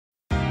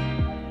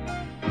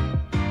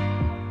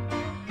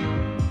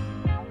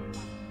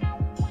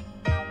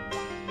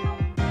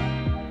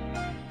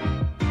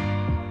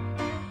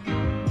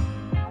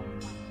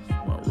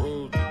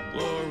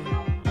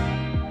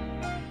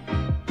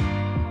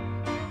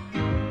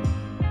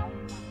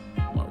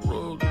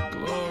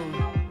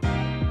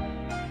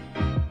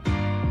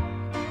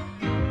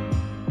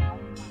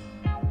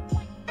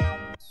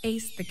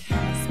Ace the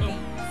Chemist.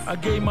 I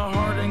gave my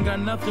heart, ain't got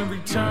nothing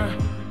return.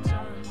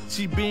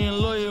 See, being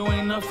loyal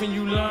ain't nothing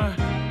you learn.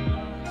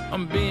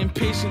 I'm being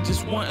patient,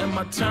 just wanting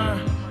my turn.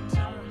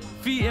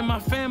 Feeding my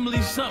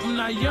family, something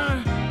I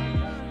yearn.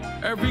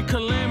 Every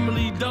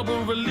calamity,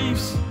 double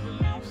reliefs.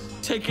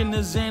 Taking the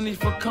Xanny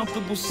for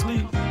comfortable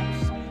sleep.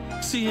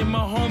 Seeing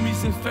my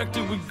homies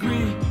infected with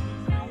greed.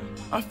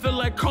 I feel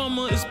like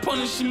karma is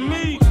punishing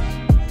me.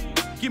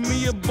 Give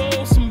me a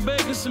bowl, some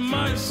bacon, some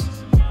ice.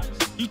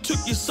 You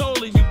took your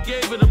soul and you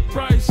gave it a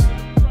price.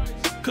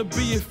 Could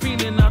be a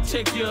fiend and I'll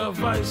take your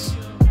advice.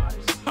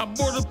 I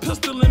bought a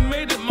pistol and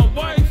made it my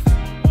wife.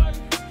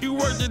 You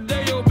work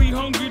today, you'll be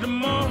hungry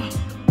tomorrow.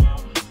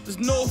 There's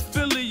no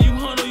Philly, you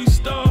hunt or you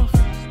starve.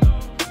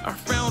 Our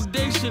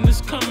foundation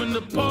is coming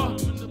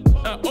apart.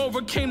 I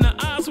overcame the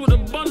odds with a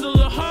bundle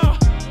of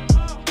heart.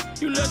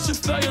 You let your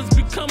failures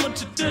become a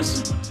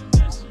tradition.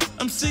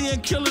 I'm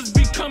seeing killers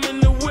becoming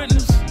the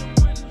witness.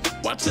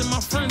 Watching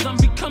my friends, I'm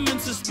becoming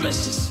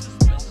suspicious.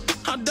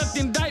 I ducked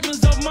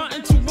indictments of my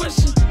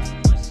intuition.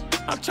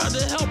 I tried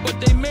to help,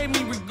 but they made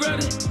me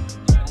regret it.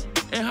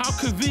 And how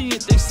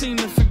convenient they seem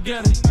to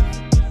forget it.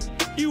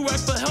 You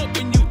ask for help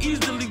and you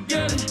easily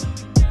get it.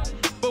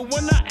 But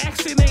when I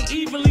ask, it ain't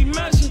evenly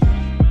measured.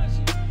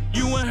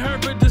 You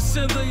inherit the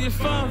sins of your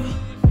father.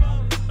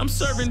 I'm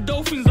serving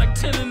dolphins like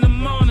 10 in the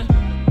morning.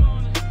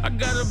 I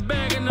got a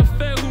bag and a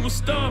fed who was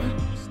starving.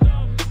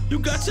 You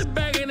got your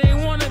bag and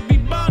they wanna be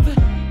bothered.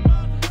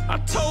 I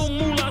told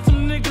Moolah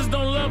some niggas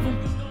don't love him.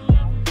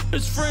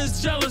 His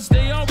friends jealous,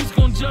 they always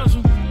gon' judge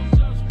him.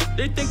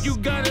 They think you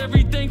got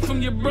everything from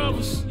your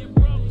brothers,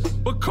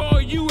 but call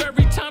you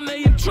every time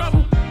they in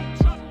trouble.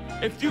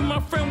 If you my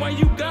friend, why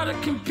you gotta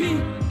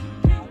compete?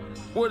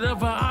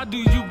 Whatever I do,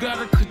 you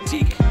gotta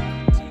critique.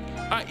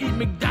 I eat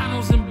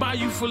McDonald's and buy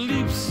you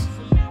Philippe's.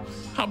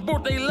 I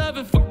bought they love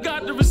and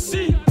forgot the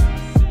receipt.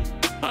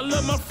 I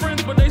love my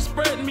friends, but they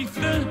spreading me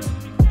thin.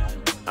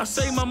 I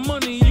save my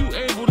money, you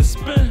able to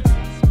spend.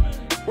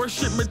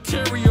 Worship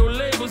material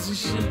labels and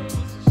shit.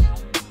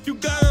 You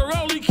got a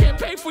roll, you can't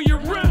pay for your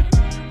rent.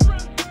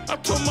 I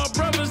told my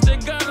brothers they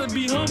gotta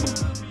be humble.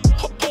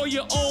 Or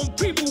your own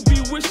people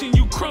be wishing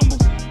you crumble.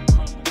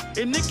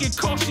 And it can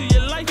cost you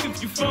your life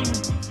if you fumble.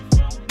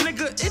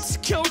 Nigga, it's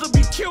killed to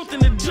be killed in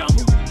the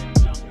jungle.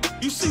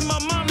 You see my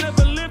mom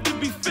never lived to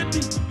be 50.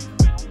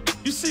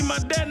 You see my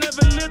dad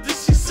never lived to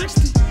see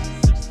 60.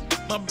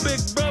 My big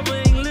brother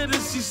ain't lived to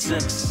see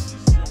 6.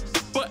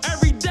 But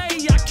every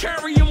day I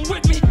carry him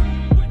with me.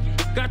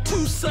 Got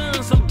 2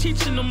 sons, I'm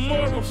teaching them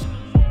morals.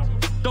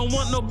 Don't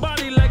want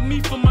nobody like me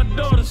for my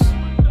daughters.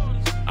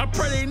 I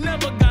pray they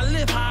never got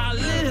live how I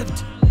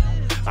lived.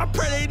 I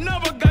pray they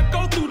never got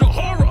go through the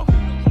horror.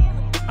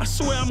 I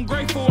swear I'm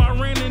grateful I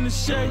ran in the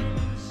shade.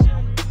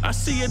 I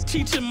see her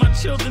teaching my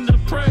children to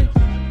pray.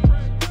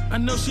 I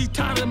know she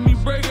tired of me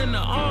breaking the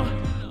heart.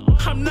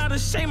 I'm not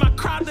ashamed, I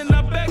cried and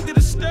I begged her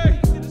to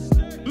stay.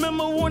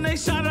 Remember when they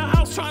shot her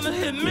house trying to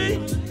hit me?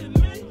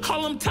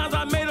 All them times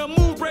I made a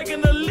move breaking